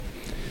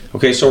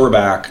Okay, so we're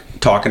back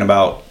talking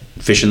about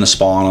fishing the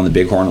spawn on the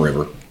BigHorn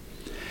River.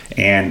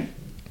 And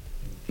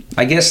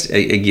I guess,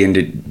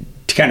 again,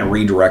 to kind of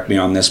redirect me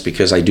on this,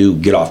 because I do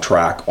get off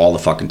track all the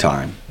fucking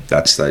time.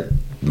 That's that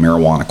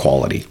marijuana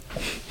quality.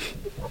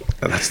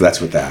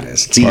 That's what that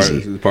is. It's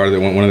easy. Part of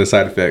one of the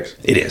side effects.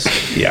 It is.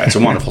 Yeah, it's a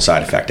wonderful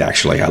side effect,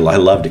 actually. I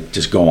love to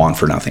just go on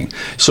for nothing.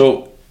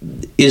 So,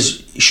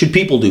 should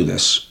people do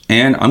this?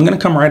 And I'm going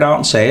to come right out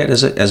and say it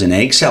as an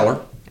egg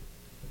seller.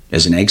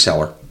 As an egg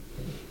seller,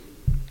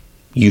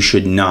 you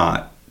should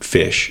not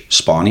fish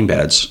spawning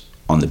beds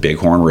on the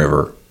BigHorn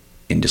River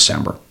in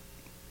December.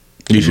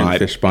 You shouldn't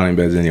fish spawning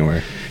beds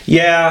anywhere.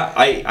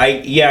 Yeah,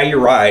 yeah, you're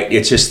right.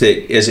 It's just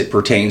that as it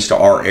pertains to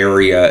our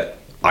area,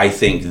 I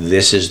think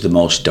this is the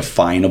most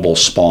definable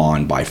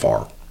spawn by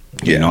far.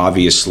 Yeah. You know,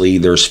 obviously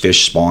there's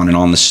fish spawning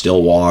on the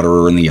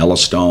Stillwater and the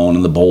Yellowstone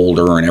and the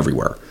Boulder and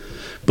everywhere.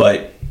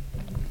 But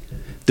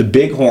the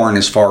BigHorn,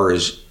 as far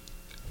as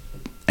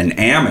an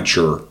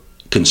amateur,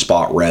 can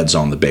spot reds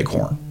on the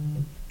BigHorn.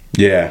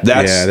 Yeah,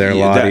 they're a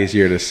lot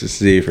easier to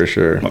see for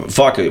sure.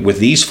 Fuck it, with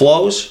these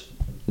flows,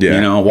 you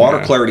know,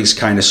 water clarity's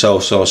kind of so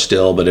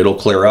still, but it'll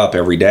clear up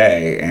every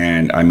day.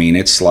 And I mean,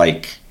 it's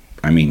like,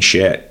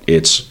 shit,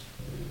 it's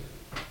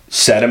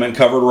sediment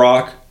covered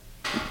rock,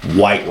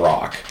 white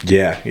rock.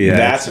 Yeah.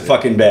 That's a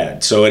fucking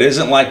bed. So it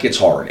isn't like it's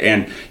hard.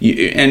 And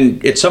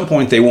at some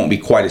point they won't be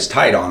quite as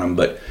tight on them,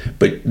 but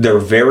they're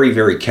very,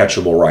 very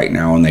catchable right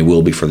now, and they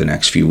will be for the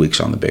next few weeks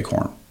on the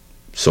BigHorn.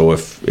 So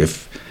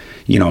if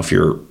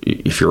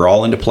you're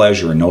all into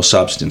pleasure and no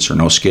substance or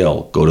no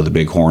skill, go to the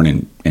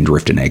BigHorn and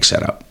drift an egg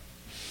setup.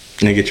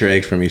 And get your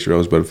eggs from East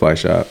Rosebud Fly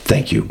Shop.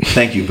 Thank you,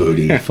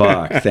 Booty.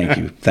 Fuck,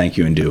 thank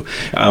you, and do.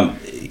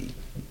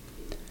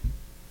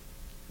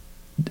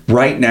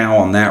 Right now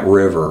on that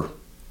river,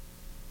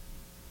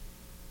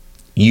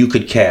 you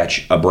could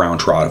catch a brown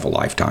trout of a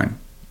lifetime.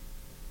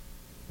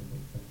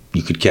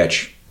 You could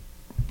catch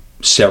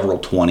several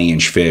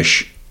 20-inch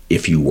fish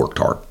if you worked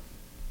hard.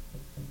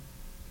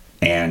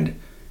 And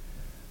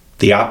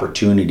the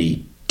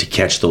opportunity to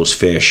catch those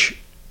fish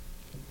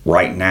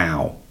right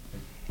now,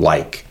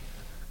 like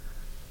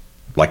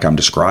I'm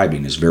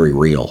describing, is very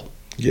real.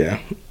 Yeah.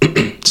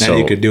 So, and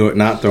you could do it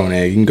not throw an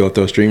egg. You can go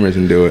throw streamers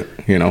and do it,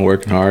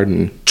 working hard.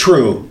 And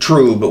True.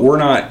 But we're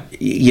not,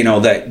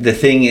 that the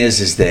thing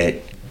is that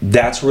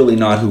that's really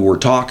not who we're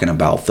talking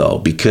about, though,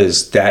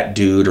 because that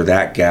dude or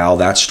that gal,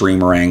 that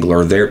streamer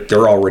angler,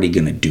 they're already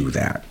going to do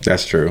that.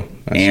 That's true.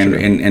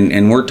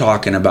 And we're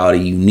talking about a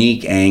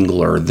unique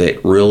angler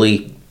that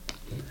really,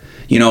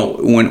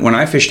 when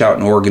I fished out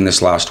in Oregon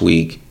this last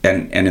week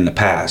and in the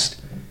past,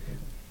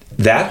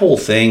 that whole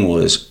thing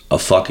was a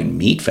fucking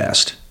meat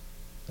fest.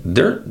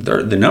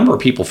 The number of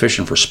people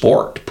fishing for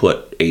sport to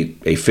put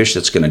a fish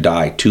that's going to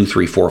die 2,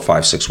 3, 4,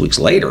 5, 6 weeks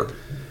later,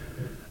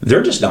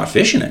 they're just not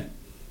fishing it.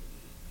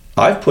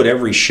 I've put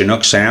every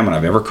Chinook salmon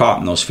I've ever caught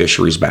in those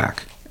fisheries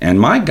back. And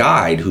my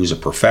guide, who's a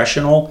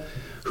professional,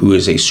 who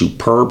is a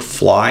superb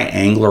fly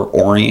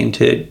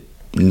angler-oriented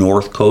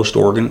North Coast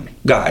Oregon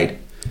guide,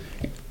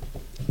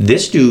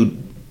 this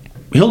dude,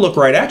 he'll look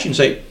right at you and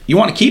say, "You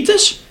want to keep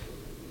this?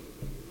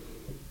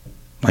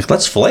 Like,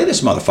 let's fillet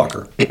this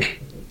motherfucker."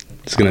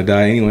 It's going to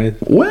die anyway.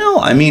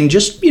 Well,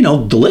 just,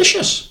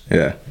 delicious.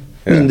 Yeah.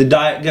 Going to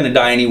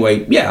die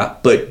anyway, yeah,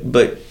 but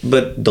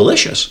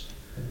delicious.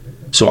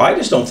 So I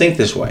just don't think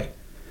this way.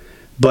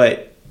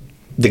 But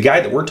the guy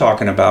that we're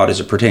talking about as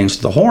it pertains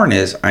to the horn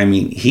is,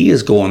 he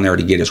is going there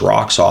to get his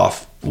rocks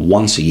off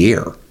once a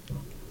year.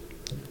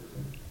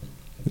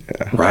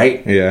 Yeah.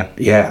 Right? Yeah.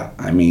 Yeah.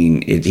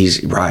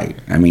 He's right.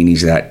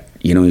 He's that,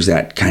 he's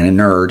that kind of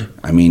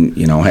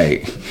nerd.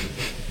 Hey,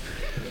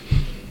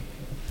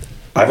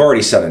 I've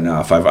already said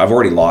enough. I've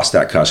already lost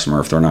that customer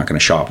if they're not going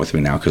to shop with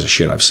me now because of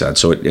shit I've said.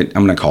 So I'm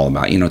going to call them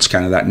out. It's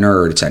kind of that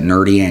nerd. It's that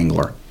nerdy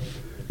angler.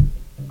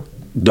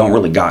 Don't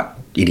really got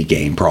any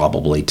game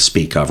probably to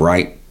speak of,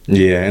 right?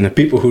 Yeah, and the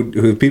people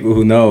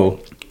who know,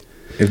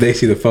 if they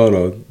see the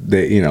photo,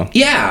 they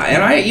Yeah,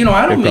 and I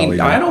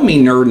don't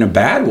mean nerd in a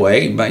bad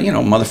way, but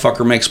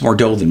motherfucker makes more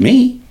dough than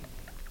me,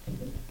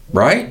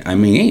 right?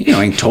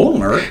 Ain't total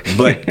nerd,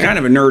 but kind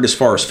of a nerd as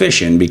far as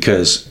fishing,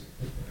 because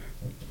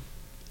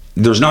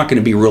there's not going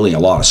to be really a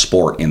lot of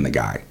sport in the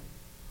guy,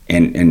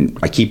 and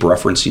I keep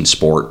referencing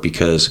sport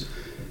because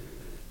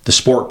the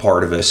sport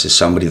part of us is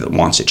somebody that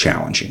wants it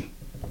challenging.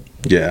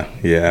 Yeah,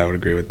 I would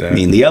agree with that.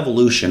 The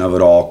evolution of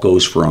it all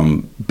goes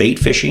from bait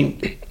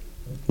fishing,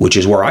 which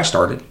is where I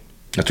started.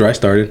 That's where I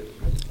started.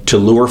 To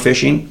lure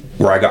fishing,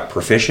 where I got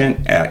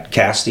proficient at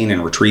casting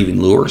and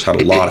retrieving lures.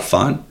 Had a lot of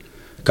fun.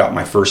 Got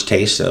my first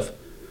taste of,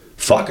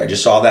 I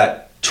just saw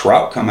that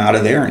trout come out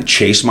of there and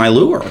chase my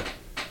lure.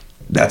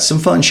 That's some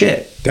fun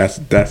shit. That's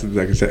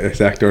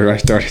exactly where I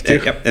started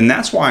too. Yep. And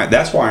that's why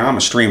I'm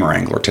a streamer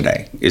angler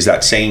today. Is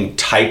that same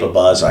type of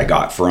buzz I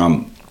got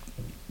from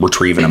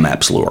retrieving a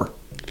Mepps lure.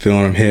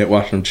 Feeling them hit,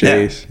 watching them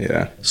chase.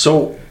 Yeah.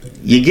 So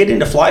you get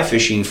into fly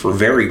fishing for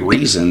varied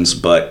reasons,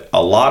 but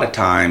a lot of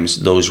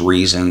times those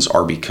reasons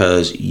are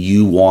because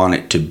you want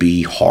it to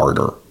be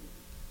harder.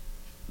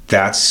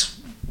 That's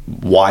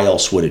why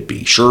else would it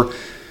be? Sure,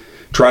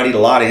 try to eat a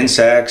lot of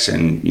insects,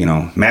 and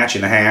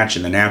matching the hatch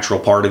and the natural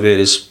part of it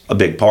is a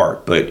big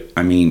part. But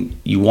I mean,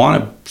 you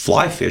want to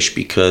fly fish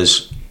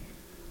because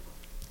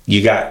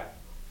you got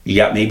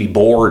maybe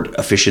bored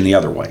of fishing the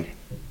other way,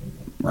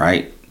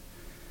 right?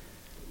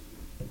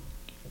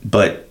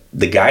 But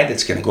the guy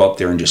that's going to go up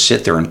there and just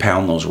sit there and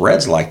pound those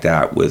reds like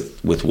that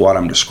with what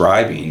I'm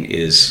describing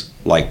is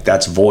like,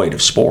 that's void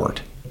of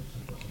sport.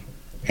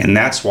 And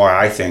that's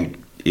why I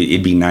think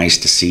it'd be nice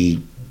to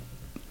see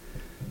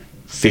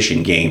Fish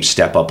and Game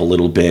step up a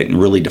little bit and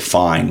really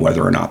define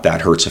whether or not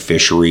that hurts a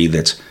fishery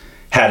that's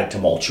had a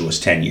tumultuous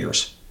 10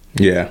 years.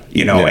 Yeah.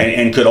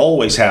 And could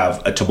always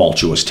have a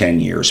tumultuous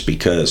 10 years,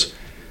 because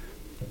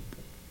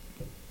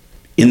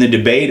in the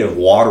debate of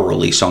water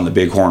release on the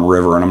BigHorn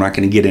River, and I'm not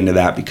going to get into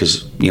that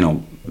because,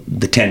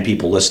 the 10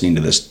 people listening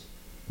to this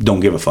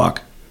don't give a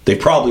fuck. They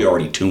probably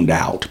already tuned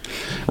out,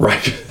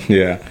 right?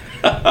 Yeah.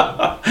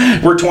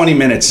 We're 20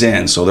 minutes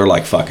in, so they're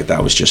like, fuck it,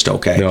 that was just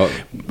okay. No,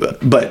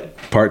 but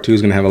part 2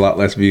 is going to have a lot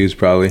less views,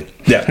 probably.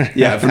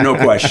 Yeah, for no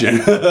question.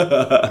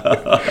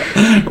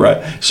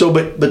 Right. So,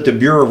 but the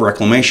Bureau of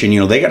Reclamation,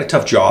 they got a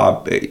tough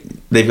job.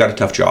 They've got a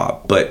tough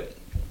job. But,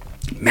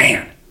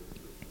 man,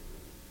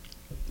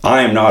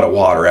 I am not a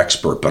water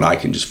expert, but I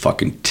can just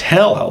fucking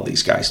tell how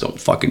these guys don't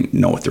fucking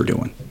know what they're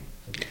doing.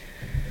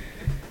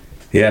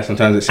 Yeah,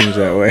 sometimes it seems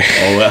that way.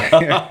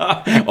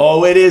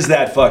 Oh, it is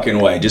that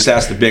fucking way. Just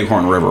ask the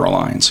Bighorn River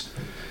Alliance.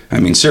 I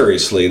mean,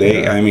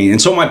 seriously,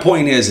 and so my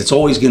point is, it's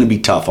always going to be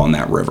tough on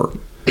that river.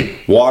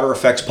 Water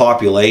affects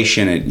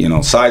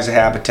population, size of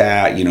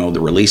habitat, the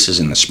releases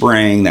in the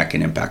spring, that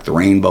can impact the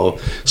rainbow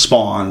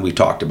spawn. We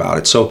talked about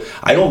it. So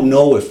I don't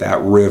know if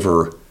that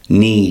river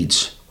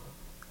needs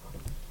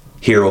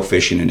hero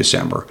fishing in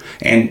December.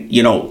 And,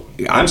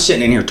 I'm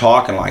sitting in here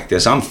talking like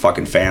this, I'm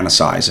fucking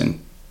fantasizing.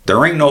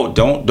 There ain't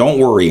don't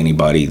worry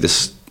anybody.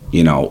 This,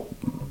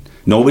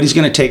 nobody's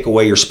going to take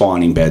away your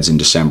spawning beds in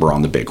December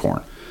on the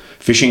Bighorn.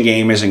 Fish and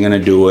Game isn't going to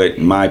do it.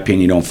 In my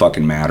opinion, don't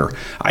fucking matter.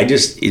 I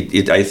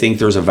think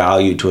there's a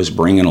value to us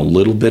bringing a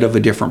little bit of a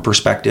different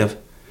perspective.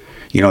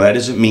 That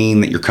doesn't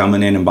mean that you're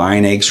coming in and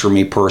buying eggs for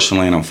me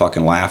personally and I'm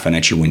fucking laughing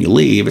at you when you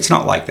leave. It's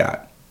not like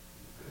that.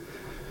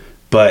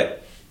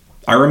 But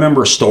I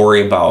remember a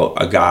story about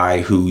a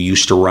guy who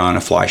used to run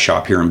a fly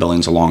shop here in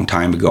Billings a long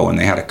time ago, and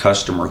they had a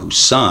customer whose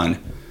son,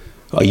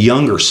 a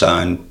younger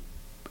son,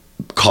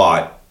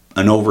 caught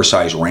an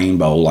oversized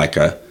rainbow, like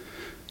a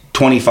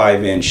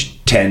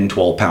 25-inch, 10,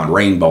 12-pound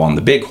rainbow on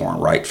the Bighorn,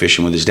 right,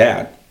 fishing with his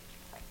dad.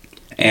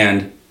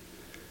 And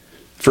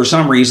for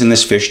some reason,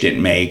 this fish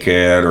didn't make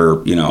it,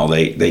 or,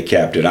 they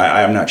kept it.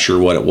 I'm not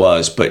sure what it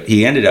was, but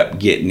he ended up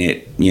getting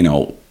it,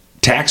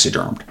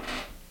 taxidermed.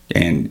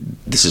 And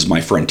this is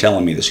my friend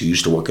telling me this, who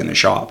used to work in the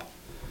shop.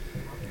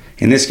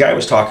 And this guy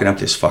was talking up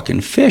this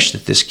fucking fish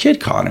that this kid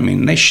caught. I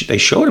mean, they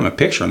showed him a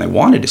picture and they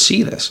wanted to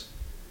see this.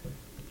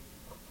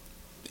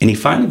 And he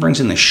finally brings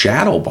in the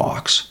shadow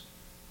box.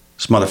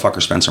 This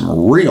motherfucker spent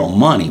some real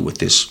money with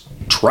this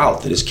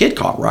trout that his kid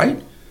caught,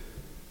 right?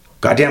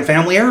 Goddamn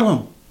family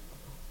heirloom.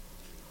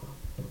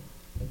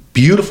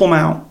 Beautiful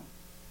mount.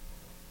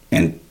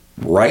 And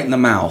right in the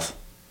mouth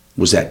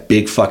was that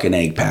big fucking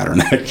egg pattern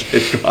that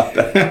kid got.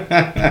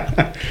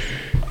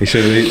 They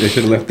should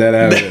have left that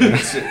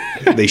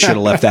out. They should have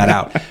left that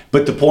out.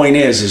 But the point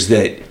is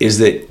that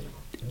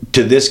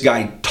to this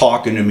guy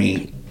talking to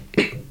me,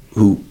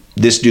 who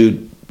this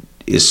dude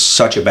is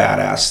such a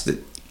badass,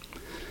 that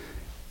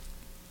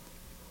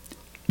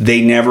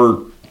they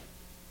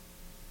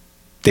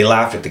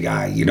laugh at the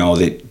guy,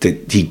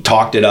 that he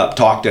talked it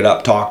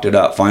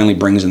up, finally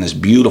brings in this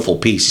beautiful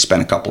piece he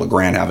spent a couple of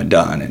grand having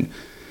done, and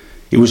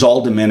it was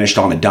all diminished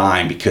on a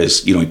dime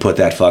because, he put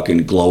that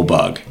fucking glow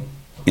bug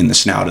in the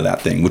snout of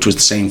that thing, which was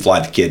the same fly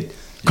the kid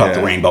caught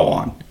the rainbow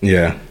on.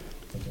 Yeah.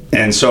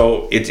 And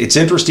so it's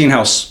interesting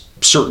how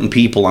certain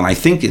people, and I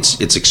think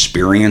it's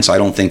experience. I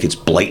don't think it's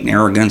blatant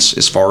arrogance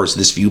as far as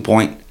this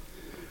viewpoint.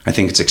 I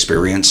think it's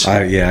experience.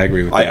 I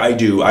agree with that. I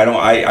do.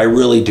 I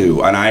really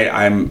do. And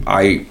I'm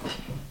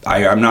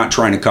not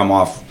trying to come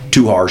off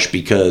too harsh,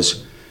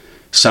 because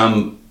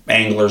some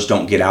anglers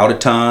don't get out a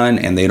ton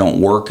and they don't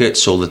work it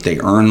so that they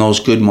earn those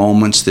good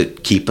moments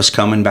that keep us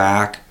coming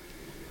back.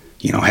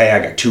 Hey, I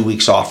got 2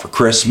 weeks off for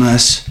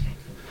Christmas,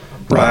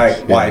 right?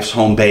 Yeah. Wife's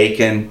home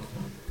baking.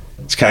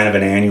 It's kind of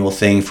an annual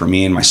thing for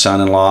me and my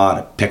son-in-law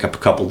to pick up a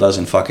couple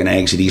dozen fucking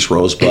eggs at East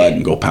Rosebud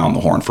and go pound the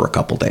horn for a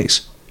couple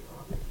days.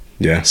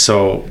 Yeah.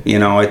 So,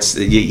 it's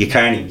you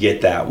kind of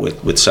get that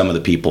with some of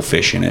the people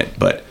fishing it.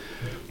 But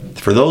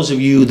for those of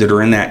you that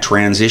are in that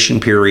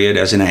transition period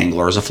as an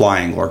angler, as a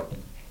fly angler,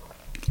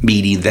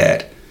 meaning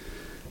that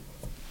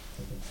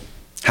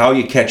how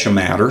you catch them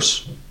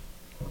matters.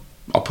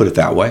 I'll put it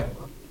that way.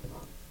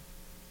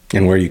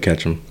 And where you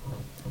catch them.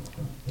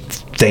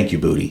 Thank you,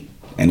 Booty.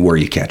 And where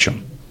you catch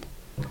them.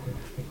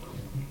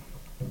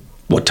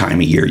 What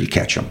time of year you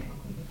catch them.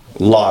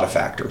 A lot of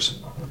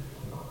factors.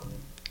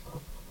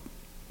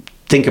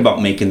 Think about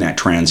making that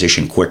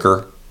transition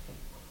quicker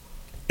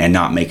and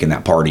not making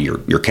that part of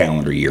your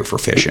calendar year for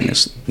fishing,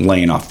 is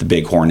laying off the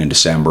Bighorn in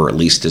December, at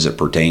least as it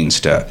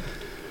pertains to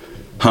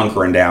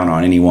hunkering down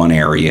on any one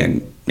area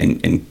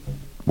and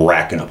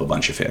racking up a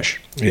bunch of fish.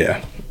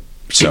 Yeah.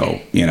 So,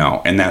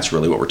 and that's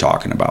really what we're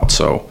talking about.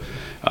 So,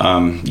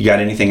 you got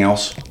anything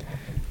else?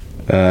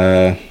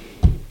 No,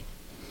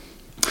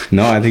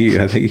 I think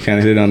you kind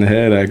of hit it on the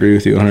head. I agree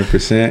with you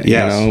 100%.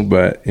 Yes.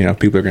 But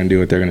people are going to do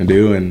what they're going to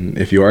do, and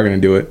if you are going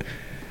to do it,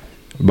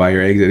 buy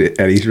your eggs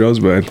at East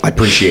Rosebud. I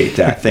appreciate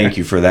that. Thank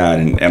you for that,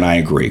 and I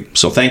agree.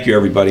 So, thank you,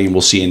 everybody, and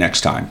we'll see you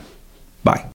next time. Bye.